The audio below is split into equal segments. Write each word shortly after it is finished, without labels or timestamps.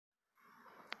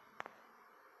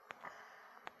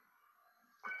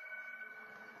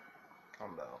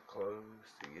I'm about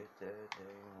close to get that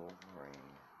dang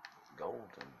Wolverine.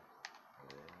 Golden.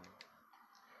 Yeah.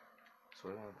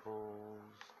 Swimming pools.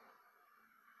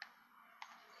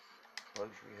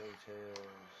 Luxury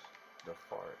hotels. The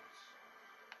farts.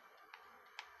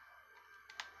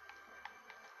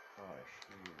 Oh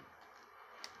shoot.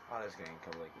 Oh, this game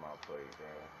come like my play, bro.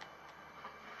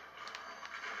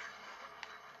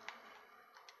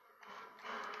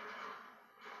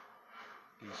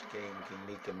 This game can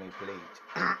make my plate.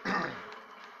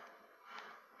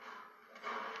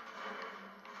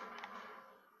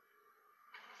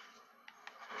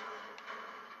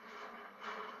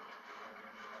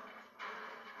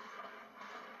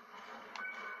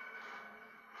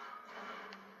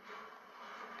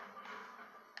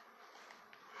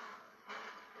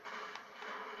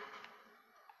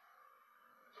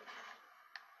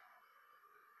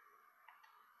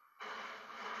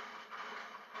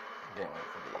 Can't wait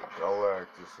for the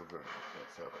Galactus event.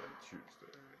 That's how I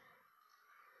Tuesday.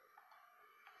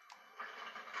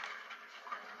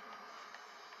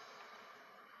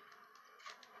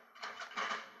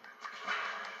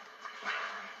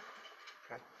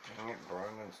 God dang it,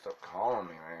 Brandon, stop calling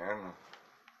me, man.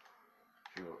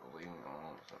 If you would leave me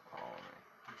alone, stop calling me.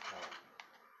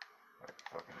 Like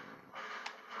fucking.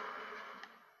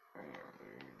 Damn,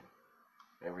 dude.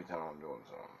 Every time I'm doing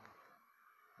something.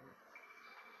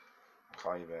 I'll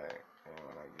call you back, and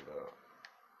when I get up,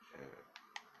 shit.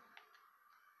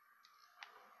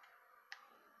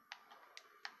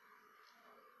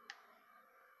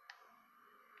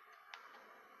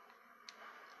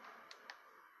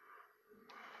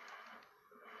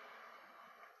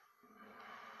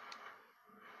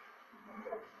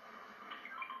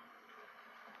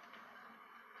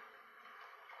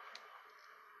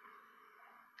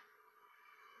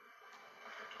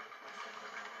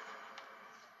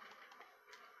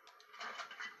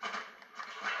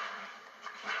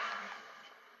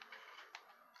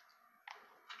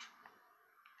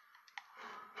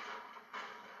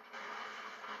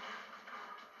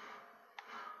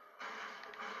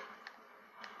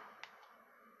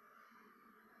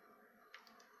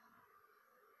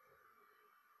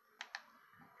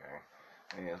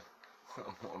 Yeah,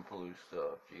 more blue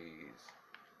stuff, jeez.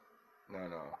 No,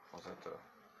 what's that the, yeah,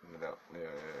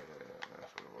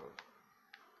 that's what it was.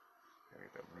 Gotta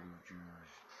get that blue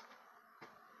juice.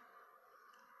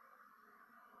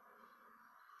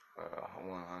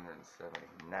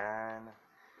 179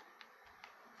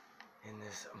 in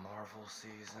this Marvel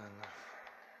season.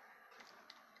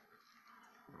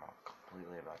 I'm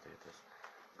completely about to hit this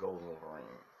Golden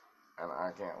Wolverine, and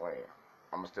I can't wait.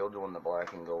 I'm still doing the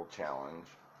black and gold challenge.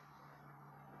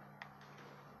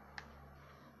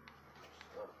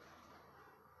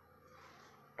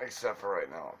 Except for right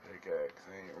now, pickaxe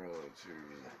ain't really too.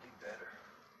 Gotta do better.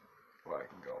 Black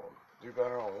and gold. Do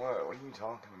better on what? What are you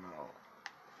talking about?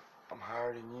 I'm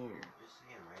higher than you. Just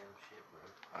saying random shit, bro.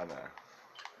 I know.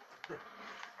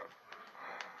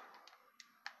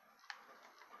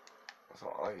 That's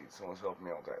all I need. Someone's helping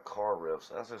me out with that car riff.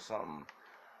 So that's just something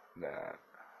that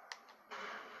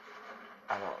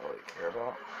I don't really care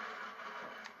about.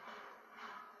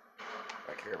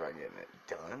 I care about getting it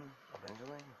done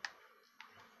eventually.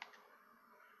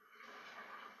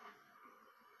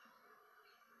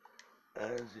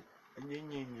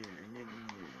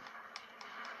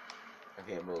 I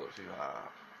can't build it too high.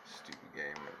 Stupid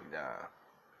game, make me die.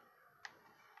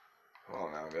 Come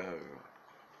on now, go.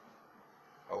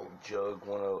 Old Jug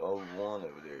 1001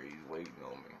 over there, he's waiting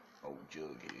on me. Old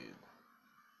Jughead.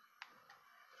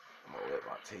 I'm gonna let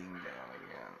my team down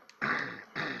again.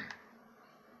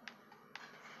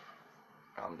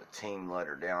 I'm the team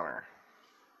letter downer.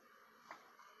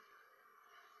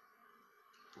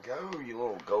 Go, you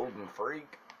little golden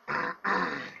freak.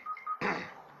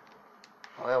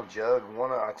 Well, Jug,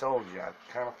 I told you, I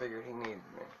kind of figured he needed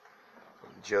me.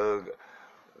 Jug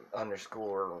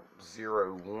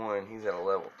 _01, he's at a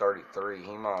level 33.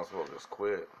 He might as well just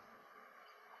quit.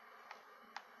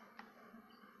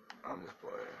 I'm just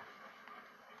playing.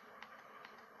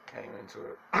 Came into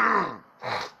it. I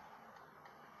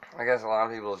guess a lot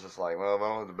of people is just like, well, if I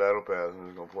don't have the battle pass, I'm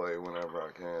just gonna play whenever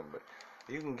I can. But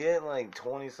you can get like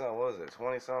 20-some, what is it,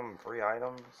 20-some free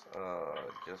items,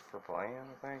 just for playing,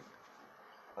 I think.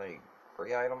 Like,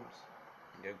 free items.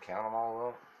 You count them all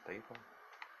up, people.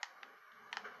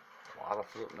 Why the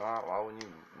flip not? Why wouldn't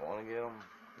you want to get them?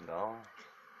 No.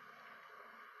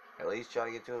 At least try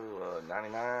to get to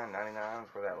 99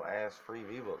 for that last free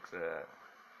V-Bucks set.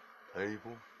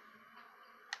 People.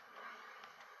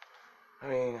 I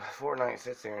mean, Fortnite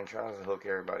sits there and tries to hook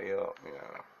everybody up, you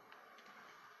know.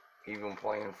 Even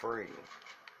playing free.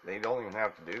 They don't even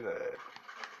have to do that.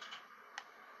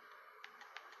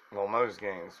 well, most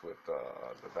games with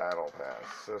the Battle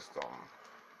Pass system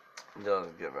does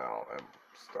give out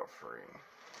stuff free.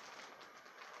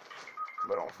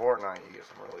 But on Fortnite, you get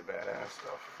some really badass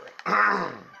stuff for free.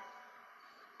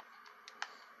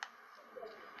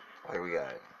 Like we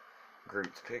got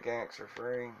Groot's pickaxe for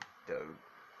free. Dope.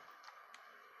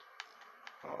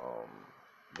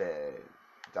 That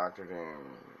Doctor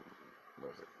Doom,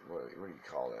 what do you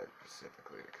call that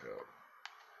specifically, the cup?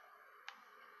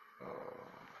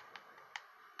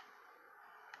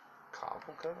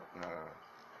 Cobble cup? No.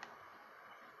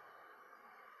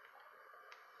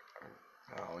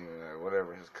 I don't even know.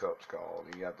 Whatever his cup's called.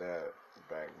 You got that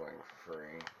back bling for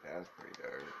free. That's pretty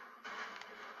dope.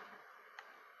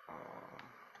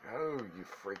 Oh, you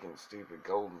freaking stupid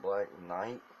Golden Black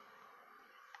Knight.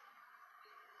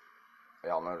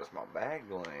 Y'all notice my bag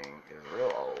bling is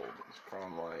real old. It's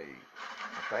from like,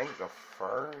 I think the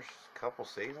first couple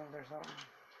seasons or something.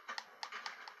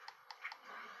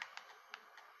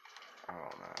 I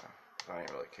don't know. I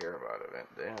didn't really care about it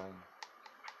then.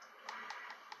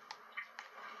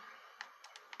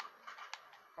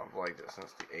 I've liked it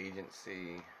since the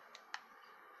Agency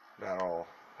Battle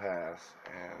Pass,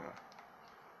 and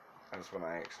that's when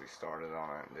I actually started on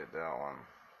it and did that one.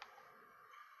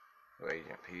 With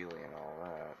Agent Peely and all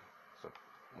that. It's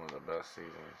one of the best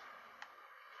seasons.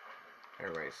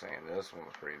 Everybody's saying this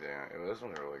one's pretty damn. This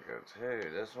one's really good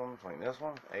too. This one, between this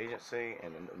one, Agency,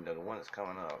 and the one that's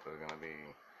coming up is gonna be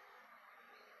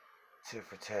tit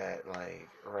for tat, like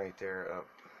right there up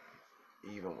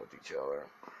even with each other,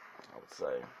 I would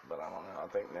say. But I don't know. I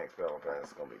think next Battle Pass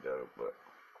is gonna be dope, but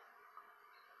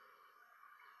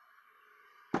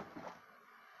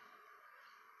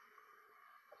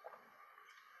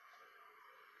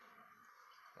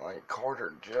like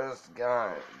Carter just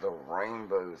got the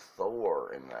Rainbow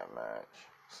Thor in that match,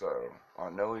 so I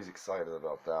know he's excited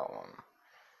about that one.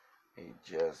 He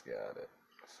just got it,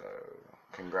 so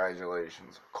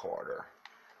congratulations, Carter.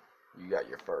 You got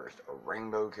your first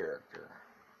Rainbow character.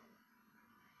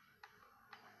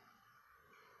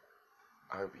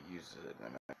 I hope he uses it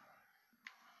in a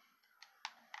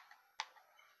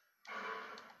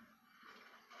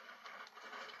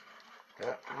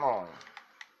yeah, come on.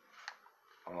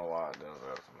 I don't know why it does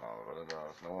that sometimes, but it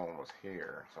does. No one was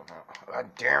here somehow. God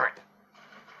damn it!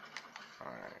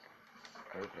 Alright.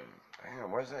 Open.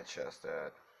 Damn, where's that chest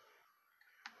at?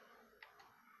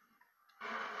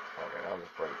 Okay, I'll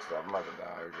just break stuff. I'm about to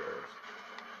die. Who cares?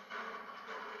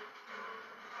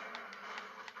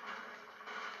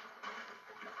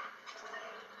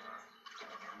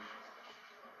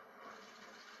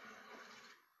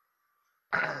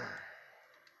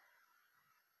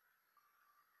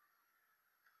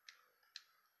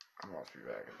 I must be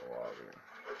back at the lobby.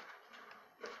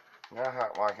 Yeah,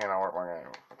 why can't I work my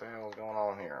game? What the hell is going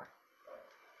on here?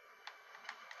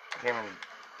 I can't even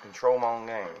control my own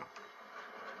game.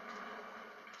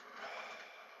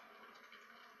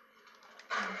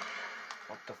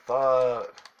 What the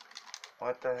fuck?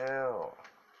 What the hell?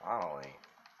 Finally.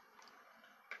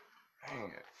 Dang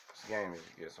it. This game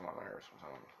just gets on my nerves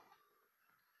sometimes.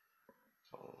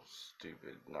 So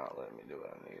stupid not letting me do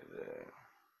what I need to do.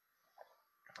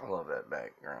 I love that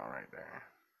background right there.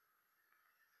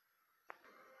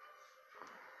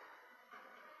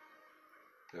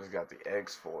 Just got the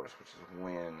X-Force, which is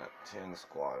win 10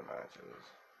 squad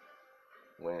matches.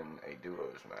 Win a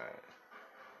duos match.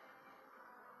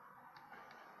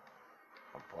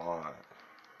 A bunch.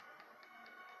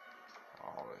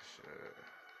 All this shit.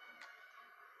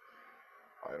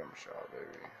 Item shop,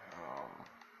 baby.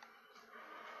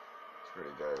 It's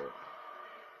pretty dope.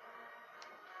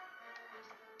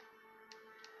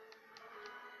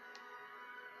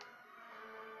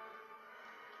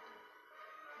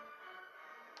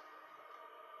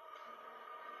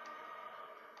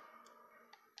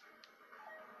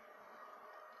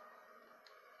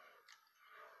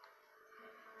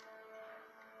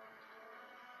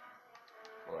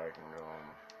 Black and gold.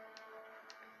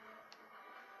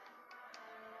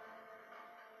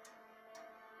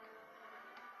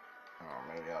 Oh,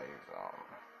 maybe I'll use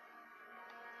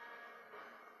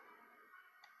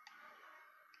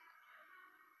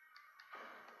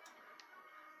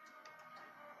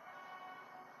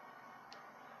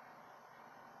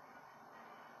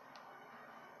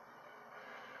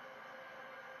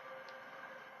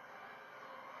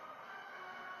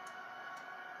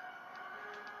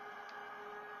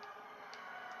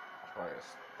probably a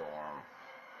storm.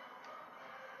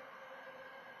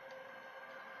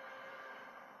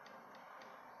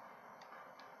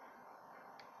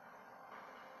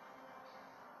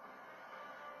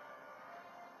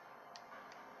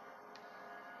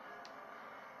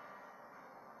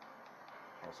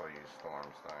 guess I'll use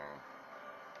Storm's thing.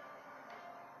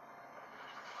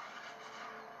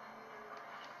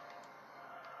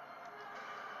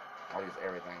 I'll use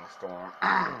everything Storm.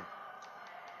 I'm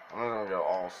just gonna go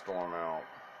all Storm out.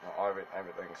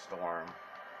 Everything Storm.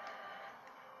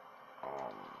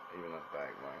 Even this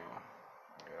back lane,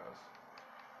 I guess.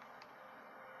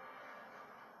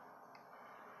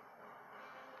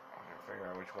 I can't figure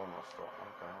out which one will Storm.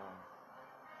 What the hell?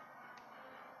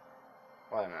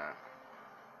 Wait a minute.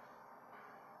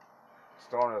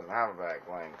 Storm doesn't have a back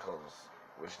lane because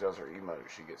when she does her emote,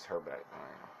 she gets her back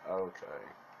lane. Okay.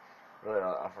 Really,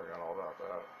 I forgot all about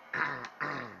that.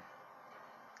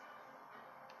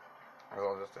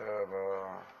 I'll just have,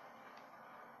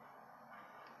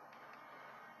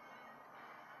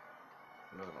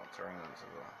 I'm just gonna turn it into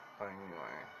the thing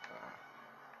anyway.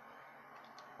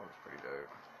 Looks pretty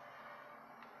dope.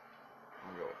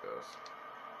 I'm gonna go with this.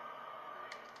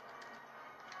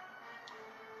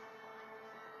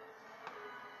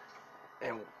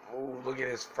 And, ooh, look at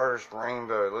his first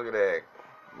rainbow. Look at that.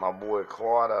 My boy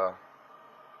Quada,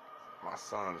 my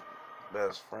son's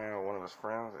best friend, one of his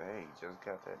friends. Hey, he just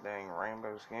got that dang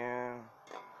rainbow skin.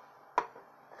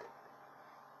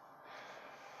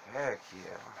 Heck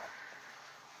yeah.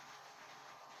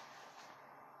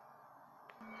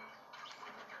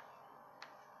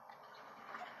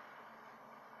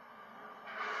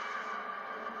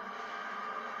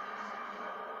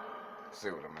 See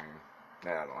what I mean?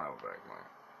 Nah, I don't have a back lane.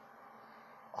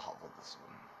 I'll hop with this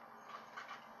one.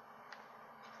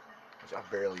 Which I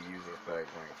barely use this back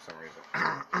lane for some reason.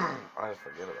 I just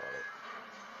forget about it.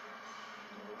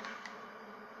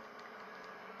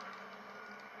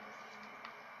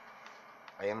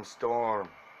 I am Storm.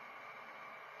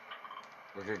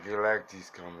 Look at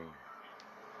Galactus coming.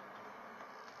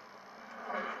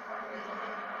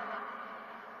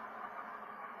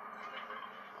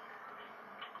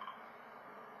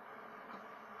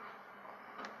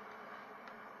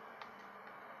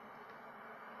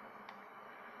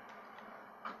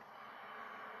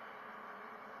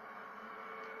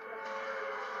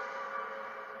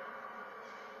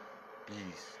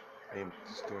 Yes, I am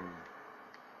the Storm.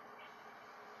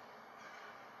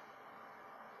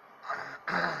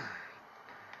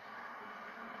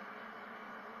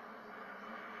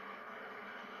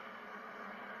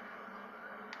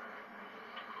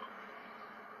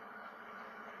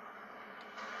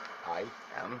 I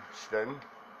am Sven.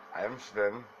 I am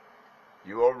Sven.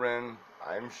 You are Ren.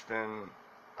 I am Sven.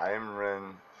 I am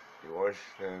Ren. You are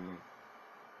Sven.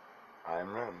 I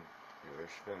am Ren. You are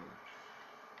Sven.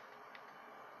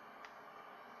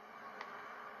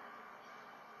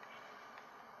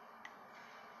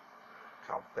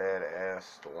 How badass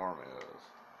Storm is.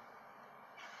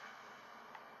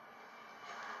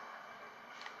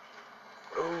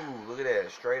 Ooh, look at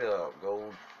that. Straight up.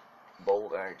 Gold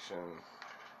bolt action.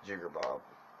 Jigger Bob.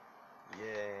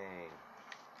 Yay.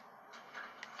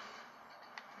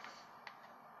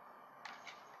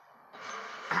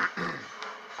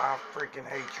 I freaking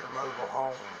hate your mobile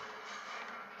home.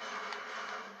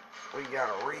 We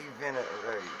gotta regenerate.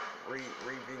 We're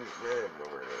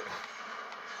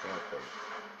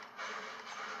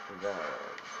gonna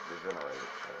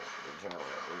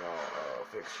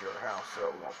fix your house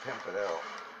up. We're gonna pimp it out.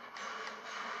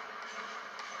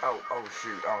 Oh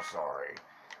shoot, I'm sorry.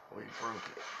 We broke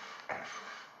it.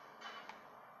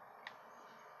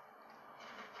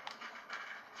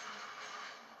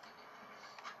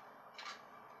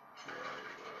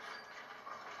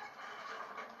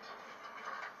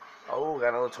 Oh, got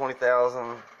another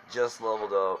 20,000. Just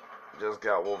leveled up. Just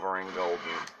got Wolverine Golden.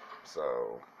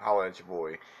 So, holla at your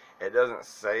boy. It doesn't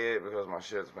say it because my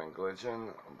shit's been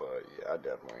glitching, but yeah,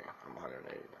 I'm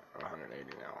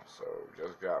 180 now. So,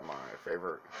 just got my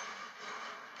favorite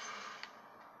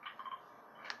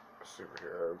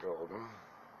superhero Golden.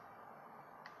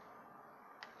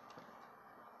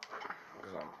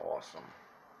 Because I'm awesome.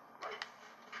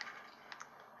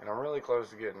 And I'm really close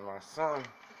to getting my son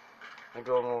the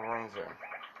Golden Wolverine too.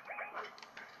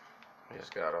 I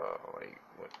just got, like,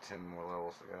 what, 10 more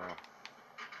levels to go.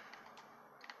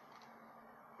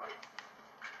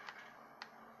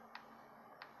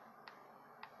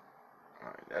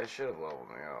 Alright, that should have leveled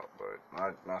me up, but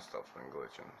my stuff's been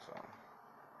glitching, so.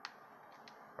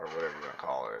 Or whatever you're gonna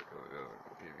call it, because it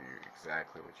doesn't give you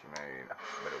exactly what you made,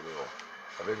 but it will,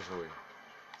 eventually.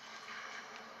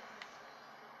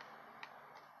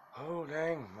 Oh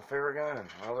dang, my favorite gun,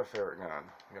 my other favorite gun.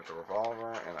 You got the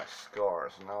revolver and a scar,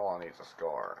 so now all I need is a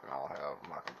scar, and I'll have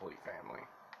my complete family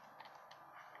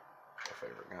of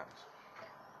favorite guns.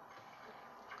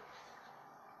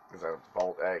 Is that a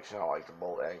bolt action? I like the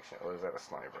bolt action. Or is that a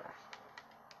sniper?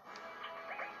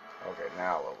 Okay,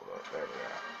 now I leveled up. There we go.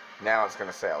 Now it's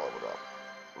gonna say I leveled up.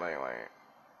 Anyway,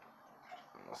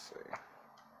 let's see.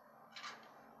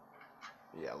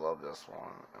 Yeah, I love this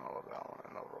one, and I love that one,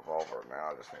 and the revolver.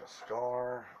 Now I just need a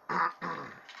scar. And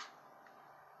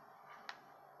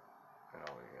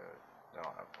we go. Now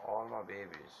I have all my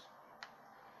babies.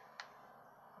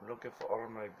 I'm looking for all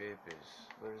my babies.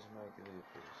 Where's my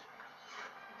babies?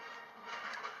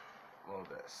 Love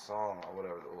that song or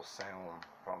whatever, the little sound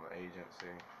from the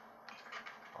agency.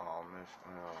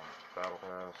 Battle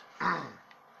Pass.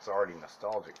 It's already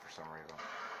nostalgic for some reason.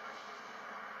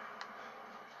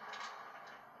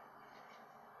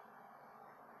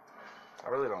 I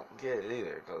really don't get it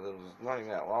either, because it was not even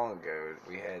that long ago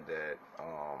we had that,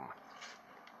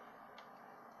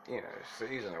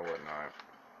 season or whatnot.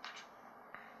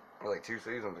 Like 2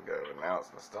 seasons ago, and now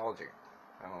it's nostalgic.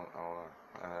 I don't know.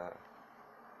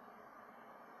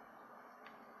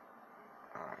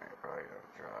 Alright, probably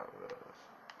gonna drive this.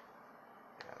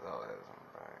 Yeah, that is on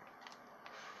the back.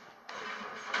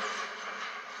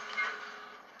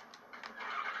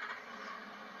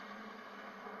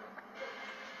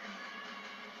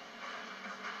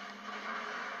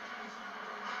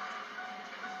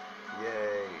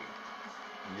 Yay!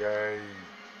 Yay!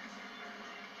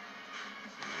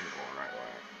 I'm going right way.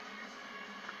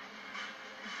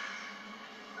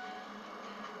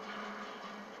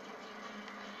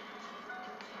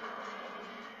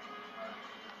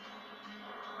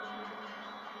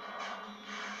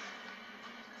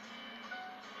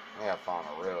 Yeah, I found a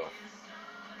roof.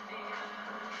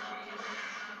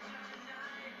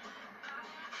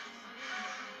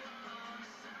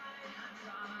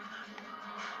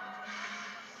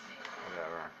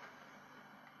 Whatever.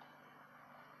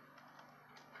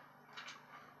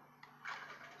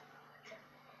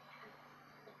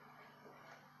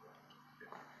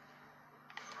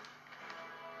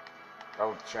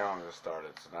 Oh, the challenge has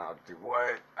started, so now I have to do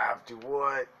what? I have to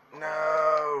what?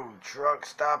 No! Truck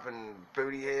stopping,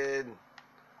 booty head.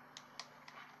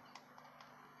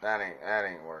 That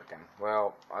ain't working.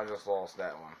 Well, I just lost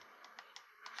that one.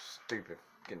 Stupid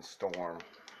fucking storm.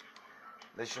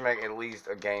 They should make at least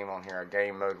a game on here, a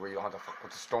game mode where you don't have to fuck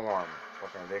with the storm. It's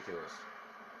fucking ridiculous.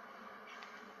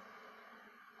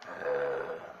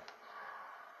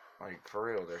 Like, for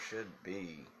real, there should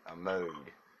be a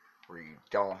mode where you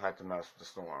don't have to mess with the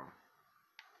storm.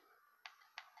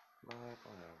 But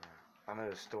whatever. I know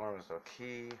the storm is a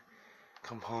key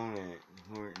component in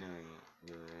Fortnite,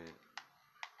 but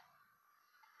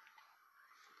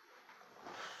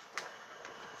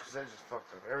that just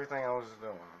fucked up everything I was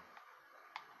doing.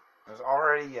 I was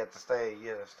already you have to stay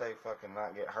fucking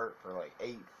not get hurt for like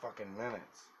 8 fucking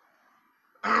minutes.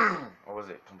 Or was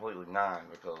it completely 9?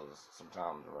 Because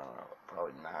sometimes around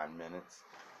probably 9 minutes.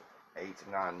 8 to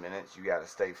 9 minutes, you gotta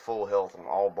stay full health on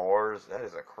all bars. That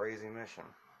is a crazy mission.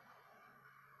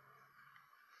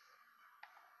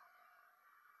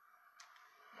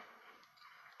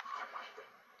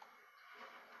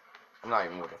 I'm not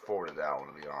even looking forward to that one,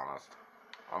 to be honest.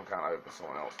 I'm kind of hoping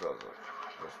someone else does it.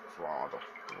 That's what I don't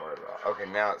have to worry about. Okay,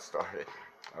 now it started.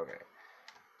 Okay,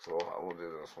 so we'll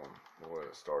do this one. We'll let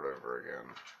it start over again.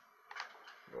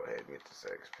 Go ahead and get this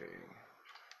XP.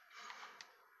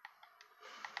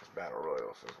 This battle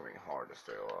royale, so it's going to be hard to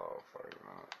stay alive. 30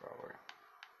 minutes, probably.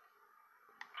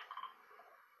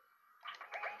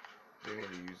 You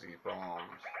need to use these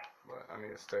bombs, but I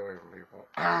need to stay away from people.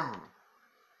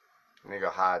 I need to go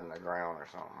hide in the ground or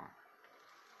something.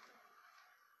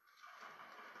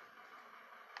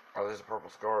 Oh, there's a purple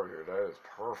scar here. That is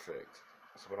perfect.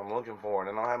 That's what I'm looking for. And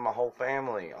then I'll have my whole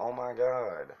family. Oh my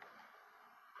god.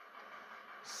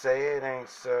 Say it ain't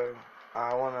so.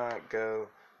 I wanna go.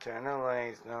 Turn the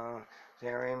lights on.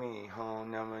 Carry me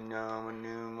home. Come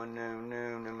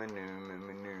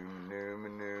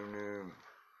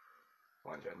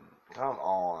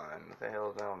on. What the hell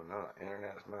is that on the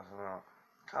internet's messing up?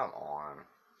 Come on.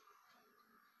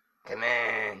 Come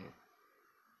in.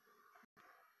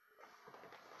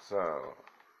 So,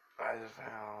 I just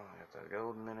found the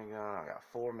golden minigun. I got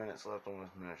 4 minutes left on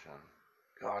this mission.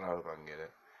 God, I hope I can get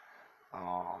it.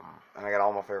 And I got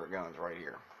all my favorite guns right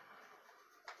here.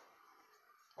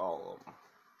 All of them.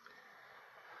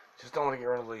 Just don't want to get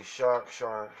rid of these shock.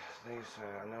 These,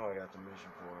 I know I got the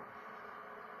mission for it.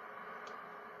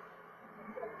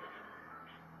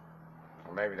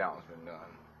 Or maybe that one's been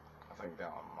done. I think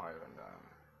that one might have been done.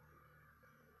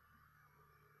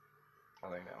 I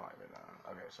think that might be done.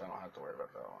 Okay, so I don't have to worry about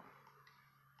that one.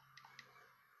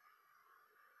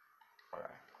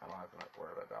 Okay, I don't have to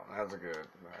worry about that one. That's a good.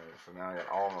 Right, so now I got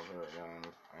all my favorite guns.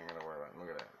 I ain't gonna worry about it.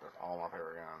 Look at that. That's all my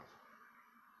favorite guns.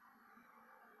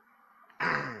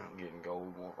 Getting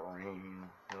Golden Wolverine.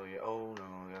 Hell yeah. Oh no,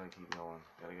 gotta keep going.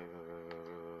 Gotta go.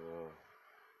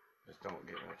 Just don't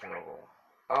get in trouble.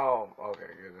 Oh,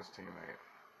 okay, good. This teammate.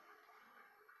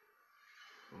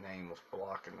 Name was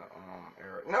blocking the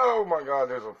area. No, my God,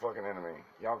 there's a fucking enemy.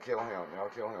 Y'all kill him. Y'all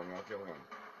kill him. Y'all kill him.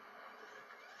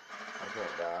 I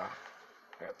can't die.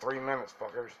 I got 3 minutes,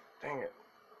 fuckers. Dang it.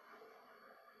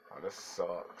 Oh, this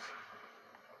sucks.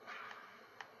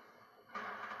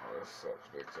 Oh, this sucks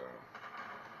big time.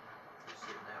 Just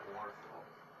sit in that waterfall.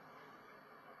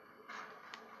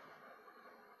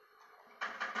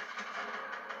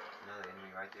 Another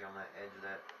enemy right there on that edge of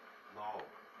that log.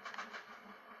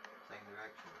 Same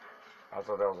direction. I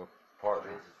thought that was a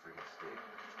partner. Oh, this is freaking stick.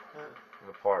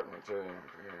 The partner too.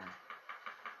 Yeah.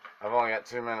 I've only got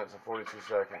 2 minutes and 42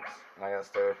 seconds, and I gotta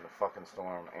stay away from the fucking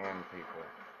storm and people.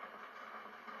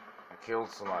 I killed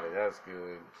somebody. That's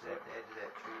good. Sit at the edge of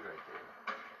that tree right there.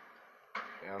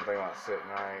 Yeah, I'm thinking about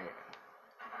sitting right.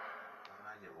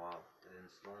 Behind it while then the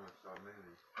storm will start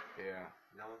moving. Yeah.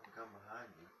 No one can come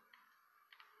behind you.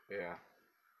 Yeah.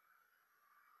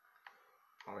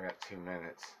 Only got 2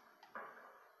 minutes.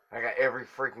 I got every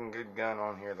freaking good gun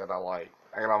on here that I like.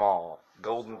 I got them all.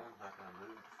 Golden. The storm's not gonna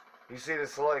move. You see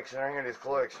this selection right here? This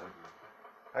collection.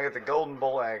 I got the golden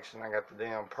bolt action. I got the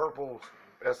damn purple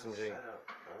SMG,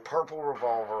 purple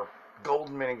revolver,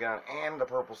 golden minigun, and the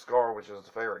purple scar, which is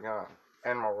the favorite gun,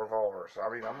 and my revolver. So I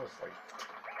mean, I'm just like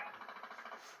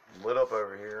lit up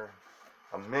over here.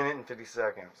 1 minute and 50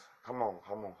 seconds. Come on,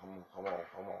 come on, come on, come on,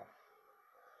 come on.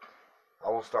 I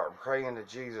will start praying to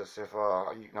Jesus if no,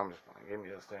 I'm just playing. Give me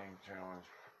this thing challenge.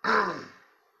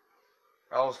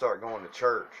 I will start going to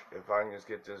church if I can just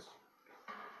get this.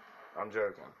 I'm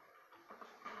joking.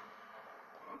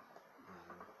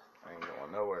 I ain't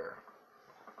going nowhere.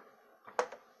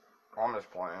 I'm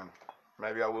just playing.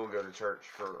 Maybe I will go to church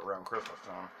for around Christmas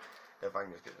time if I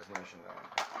can just get this mission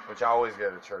done. Which I always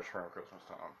go to church around Christmas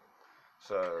time.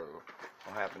 So,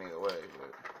 it'll happen either way,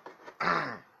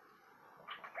 but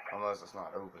unless it's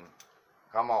not open.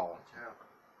 Come on.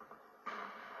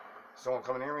 Someone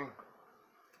coming near me?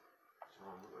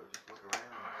 Just look around.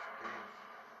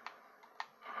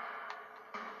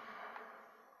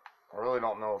 I really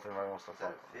don't know if anybody wants to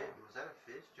fuck. Was that a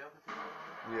fish jumping through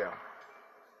the water?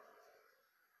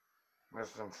 Yeah.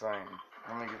 This is insane.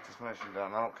 Let me get this mission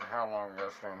done. I don't care how long I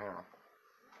gotta stand here.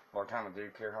 Well, I kind of do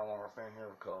care how long I stand here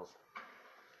because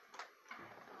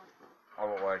I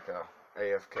look like a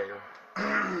AFK. I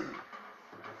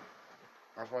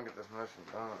just want to get this mission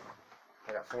done.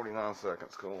 I got 49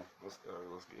 seconds. Cool. Let's go.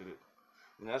 Let's get it.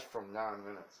 And that's from 9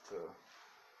 minutes to.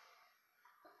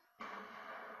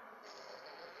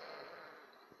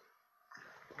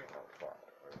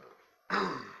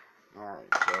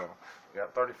 Alright, so we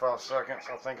got 35 seconds.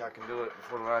 I think I can do it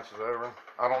before the match is over.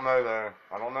 I don't know though.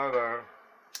 I don't know though.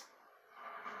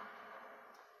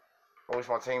 I wish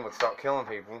my team would stop killing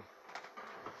people.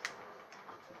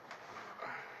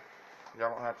 You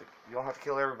don't have to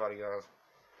kill everybody, guys.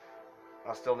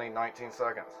 I still need 19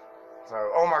 seconds.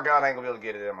 So, oh my God, I ain't gonna be able to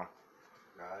get it, am I?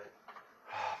 Got it.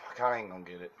 Oh my God, I ain't gonna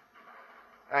get it.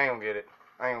 I ain't gonna get it.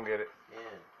 I ain't gonna get it. Yeah.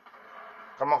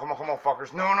 Come on, come on, come on,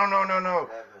 fuckers. No, no, no, no, no.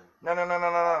 7. No, no, no, no,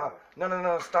 no, no. No, no,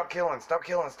 no. Stop killing. Stop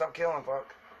killing. Stop killing,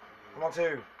 fuck. Come on,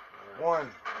 2.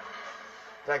 1.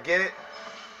 Did I get it?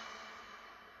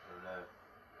 I don't know.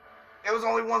 It was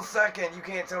only 1 second. You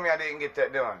can't tell me I didn't get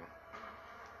that done.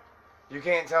 You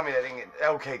can't tell me that I didn't get.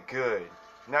 Okay, good.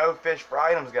 No fish for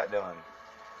items got done.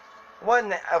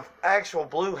 Wasn't an actual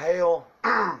blue hail.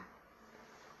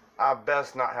 I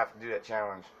best not have to do that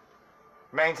challenge.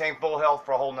 Maintain full health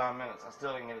for a whole 9 minutes. I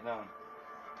still didn't get it done.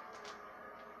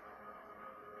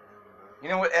 You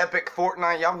know what, Epic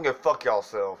Fortnite? Y'all can go fuck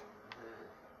y'allself.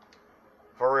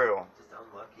 For real. Just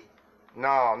unlucky.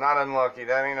 No, not unlucky.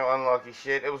 That ain't no unlucky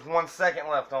shit. It was 1 second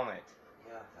left on it.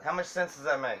 Yeah. How much sense does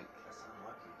that make? That's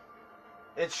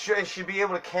unlucky. It should be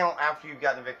able to count after you've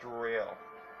gotten the victory royale.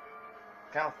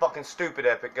 Kind of fucking stupid,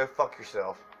 Epic. Go fuck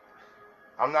yourself.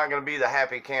 I'm not gonna be the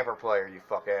happy camper player, you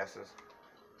fuck asses.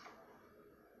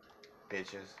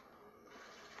 Bitches.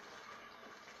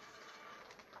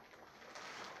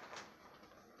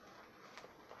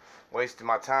 Wasting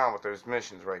my time with those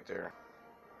missions right there.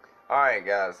 Alright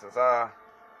guys, since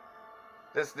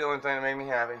this is the only thing that made me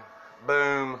happy.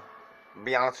 Boom.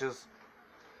 Bianches.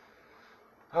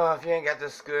 If you ain't got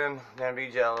this skin, then be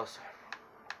jealous.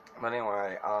 But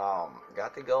anyway,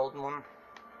 got the golden one.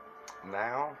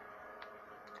 Now,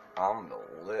 I'm the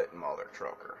lit mother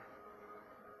trucker.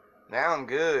 Now I'm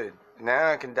good.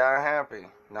 Now I can die happy.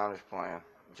 No, I'm just playing.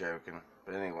 Joking.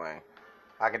 But anyway,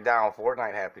 I can die on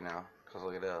Fortnite happy now. Because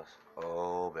look at us.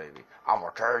 Oh, baby. I'm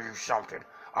going to tell you something.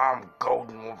 I'm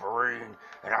Golden Wolverine,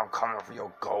 and I'm coming for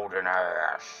your golden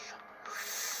ass.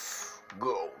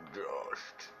 Gold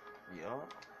dust.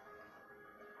 Yup.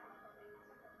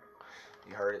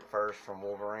 You heard it first from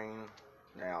Wolverine.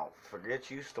 Now, forget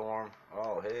you, Storm.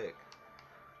 Oh, heck.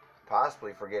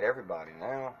 Possibly forget everybody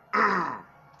now.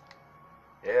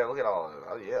 Yeah, look at all of this.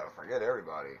 Oh, yeah, forget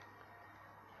everybody.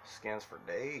 Skins for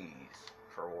days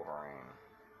for Wolverine.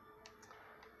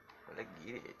 But I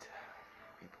get it.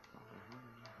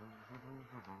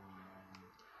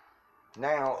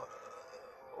 Now,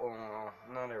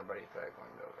 not everybody's back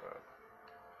window, but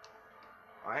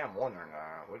I am wondering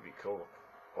now. It would be cool.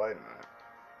 Wait a minute.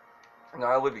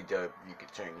 No, it would be dope if you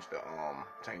could change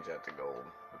that to gold.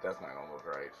 But that's not gonna look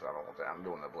right, so I don't want that. I'm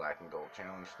doing the black and gold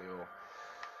challenge still.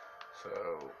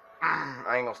 So,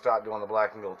 I ain't gonna stop doing the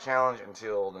black and gold challenge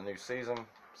until the new season.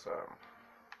 So,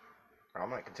 I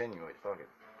might continue it. Fuck it.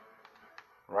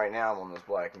 Right now, I'm on this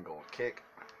black and gold kick.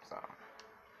 So, I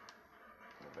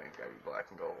think it's gotta be black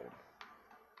and gold.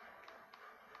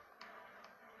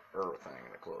 Everything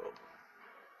in the club.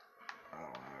 I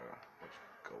don't know which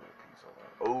gold piece I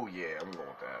want. Oh yeah, I'm going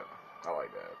with that. I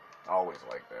like that. I always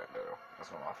like that though.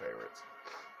 That's one of my favorites.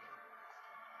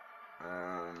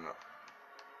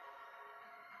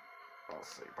 Let's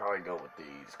see. Probably go with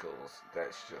these because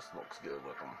that just looks good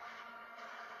with them.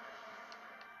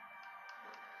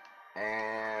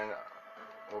 And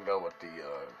we'll go with the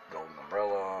golden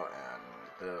umbrella, and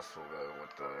this will go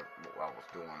with what I was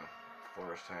doing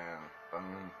first hand.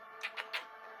 Boom.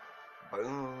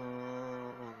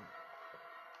 Boom.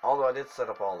 Although I did set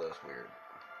up all this weird.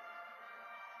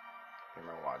 I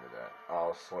remember why I did that.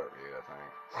 Oh, slurp you, I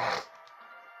think.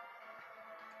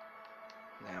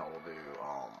 Now we'll do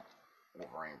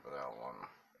Wolverine for that one.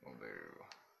 We'll do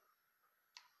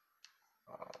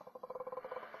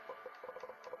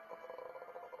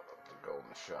the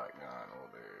golden shotgun.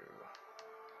 We'll do.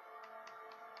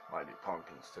 Might do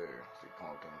pumpkins too. Let's do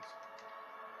pumpkins.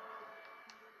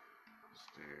 Let's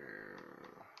do.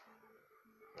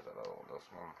 What's that other one? This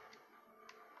one.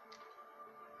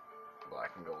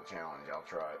 Black and gold challenge. I'll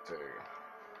try it too.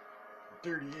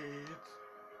 38.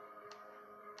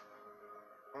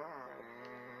 Alright.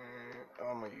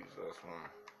 I'm gonna use this one.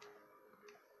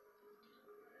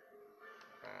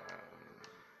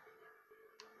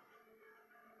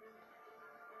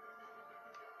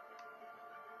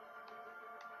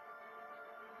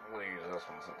 I'm gonna use this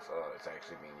one since it's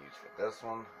actually being used for this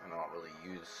one, and I don't really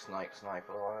use snipe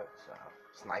a lot, so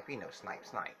snipey, no snipe.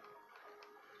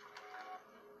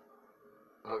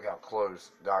 Look how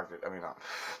close Doctor Doom,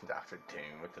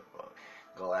 what the fuck,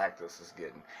 Galactus is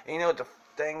getting. And you know what the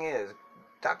thing is,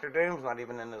 Doctor Doom's not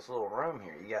even in this little room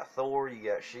here. You got Thor, you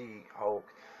got She-Hulk,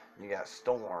 you got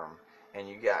Storm, and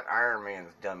you got Iron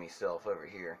Man's dummy self over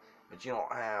here, but you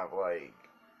don't have, like,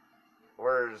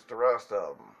 where's the rest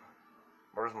of them?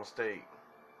 Where's Mystique?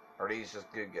 Are these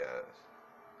just good guys?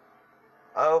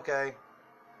 Oh, okay.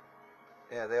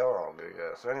 Yeah, they are all good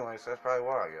guys. So anyways, that's probably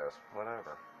why, I guess.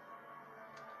 Whatever.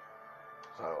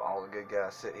 So all the good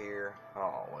guys sit here.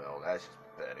 Oh, well, that's just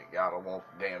pathetic. Y'all don't want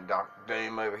damn Dr.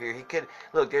 Doom over here. He could...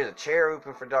 Look, there's a chair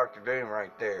open for Dr. Doom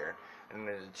right there. And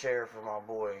there's a chair for my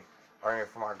boy, or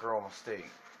for my girl Mystique.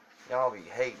 Y'all be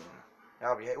hating.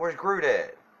 Where's Groot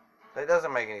at? That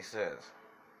doesn't make any sense.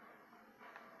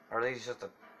 Are these just the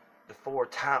 4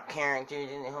 top characters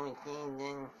in the whole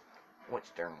thing? Which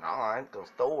they're not, because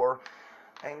Thor,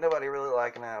 ain't nobody really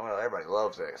liking that. Well, everybody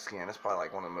loves that skin. It's probably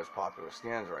like one of the most popular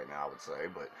skins right now, I would say,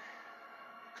 but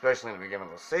especially in the beginning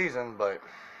of the season, but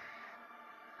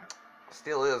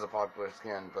still is a popular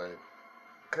skin, but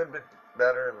could be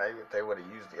better maybe if they would have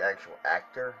used the actual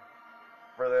actor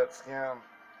for that skin,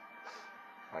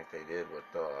 like they did with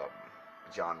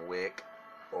John Wick,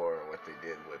 or what they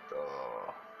did with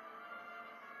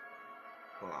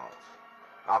who else?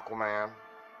 Aquaman.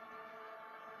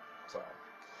 So,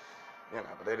 you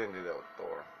know, but they didn't do that with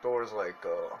Thor. Thor's like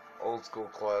old school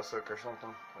classic or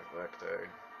something, like back day.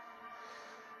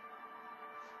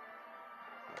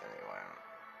 Anyway,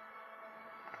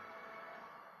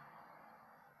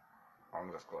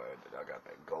 I'm just glad that I got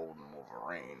that Golden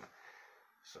Wolverine.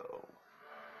 So,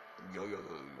 yo.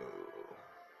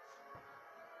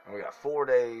 And we got 4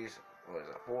 days. What is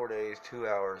it? 4 days, 2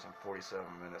 hours, and 47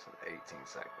 minutes and 18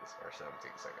 seconds, or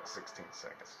 17 seconds, 16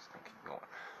 seconds. Just gonna keep going.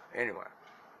 Anyway,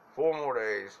 4 more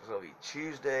days. So it'll be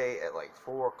Tuesday at like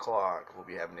 4 o'clock. We'll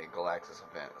be having a Galactus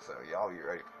event. So y'all be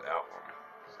ready for that one.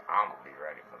 'Cause I'm gonna be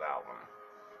ready for that one.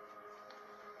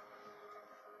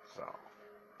 So,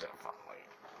 definitely.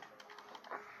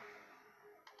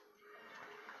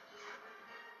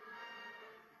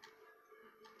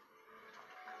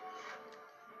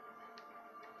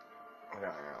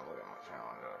 gotta look at my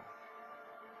calendar.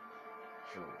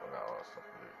 Shoot, I got all stuff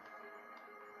to do.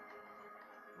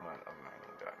 But I've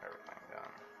mainly gotten everything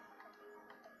done.